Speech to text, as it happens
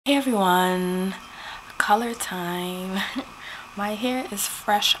Hey everyone, color time. My hair is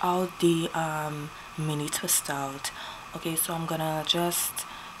fresh out the mini twist out. Okay, so I'm gonna just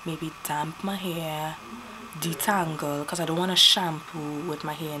maybe damp my hair, detangle, because I don't want to shampoo with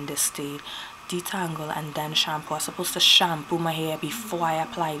my hair in this state. Detangle and then shampoo. I'm supposed to shampoo my hair before I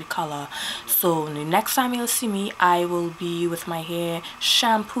apply the color. So the next time you'll see me, I will be with my hair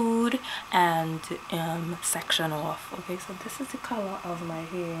shampooed and section off. Okay, so this is the color of my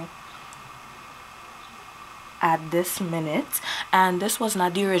hair at this minute, and this was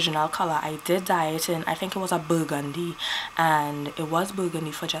not the original color. I did dye it in, I think it was a burgundy, and it was burgundy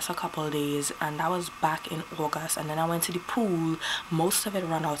for just a couple of days, and that was back in August. And then I went to the pool, most of it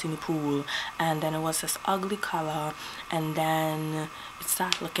ran out in the pool, and then it was this ugly color, and then it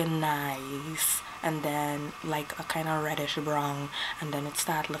started looking nice, and then like a kind of reddish brown, and then it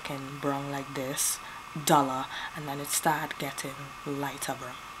started looking brown like this, duller, and then it started getting lighter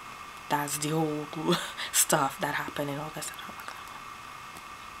brown. That's the whole stuff that happened in August,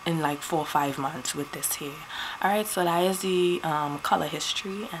 in like 4 or 5 months with this hair. Alright, so that is the color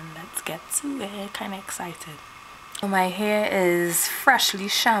history, and let's get to it. Kind of excited. My hair is freshly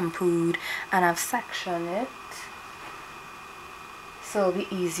shampooed and I've sectioned it so it'll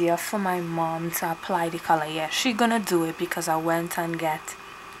be easier for my mom to apply the color. Yeah, she gonna do it because I went and get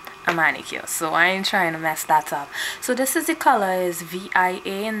a manicure, so I ain't trying to mess that up. So this is the color, is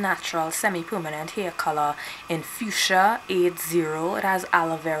VIA Natural Semi-Permanent Hair Color in Fuchsia 80. It has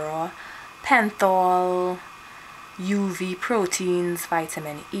aloe vera, penthol, UV proteins,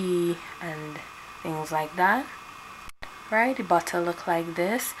 vitamin E, and things like that. Right, the bottle look like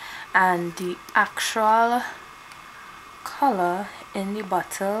this, and the actual color in the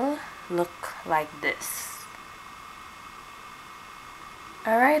bottle look like this.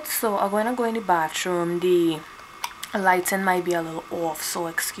 Alright, so I'm gonna go in the bathroom. The lighting might be a little off, so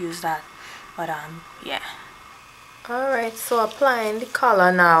excuse that, but yeah. Alright, so applying the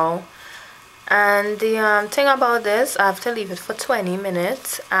color now, and the thing about this, I have to leave it for 20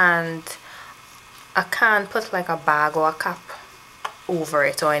 minutes, and I can't put like a bag or a cap over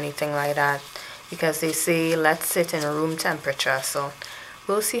it or anything like that, because they say let's sit in room temperature, so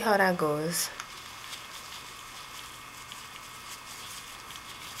we'll see how that goes.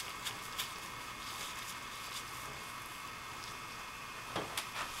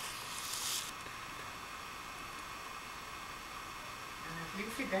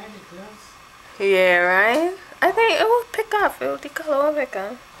 Yeah, right? I think it will pick up. The color will pick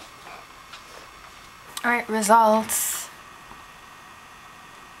up. Alright, results.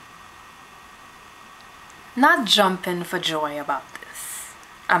 Not jumping for joy about this.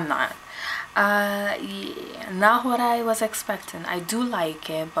 I'm not. Yeah, not what I was expecting. I do like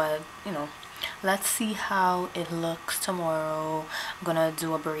it, but you know, let's see how it looks tomorrow. I'm gonna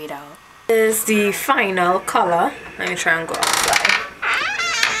do a braid out. This is the final color. Let me try and go outside.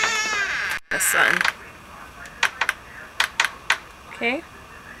 The sun. Okay,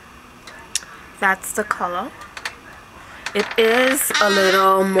 that's the color. It is a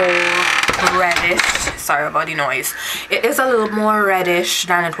little more reddish. Sorry about the noise. It is a little more reddish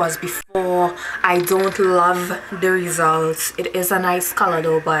than it was before. I don't love the results. It is a nice color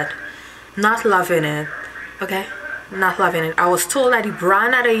though, but not loving it. Okay, not loving it. I was told that the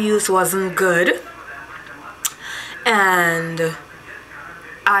brand that I used wasn't good, and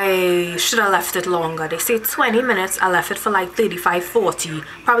I should have left it longer. They say 20 minutes. I left it for like 35-40.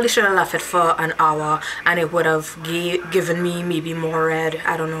 Probably should have left it for an hour, and it would have given me maybe more red.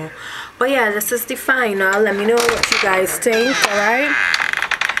 I don't know. But yeah, this is the final. Let me know what you guys think. Alright,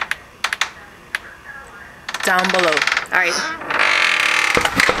 down below. Alright,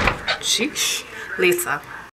 sheesh, later.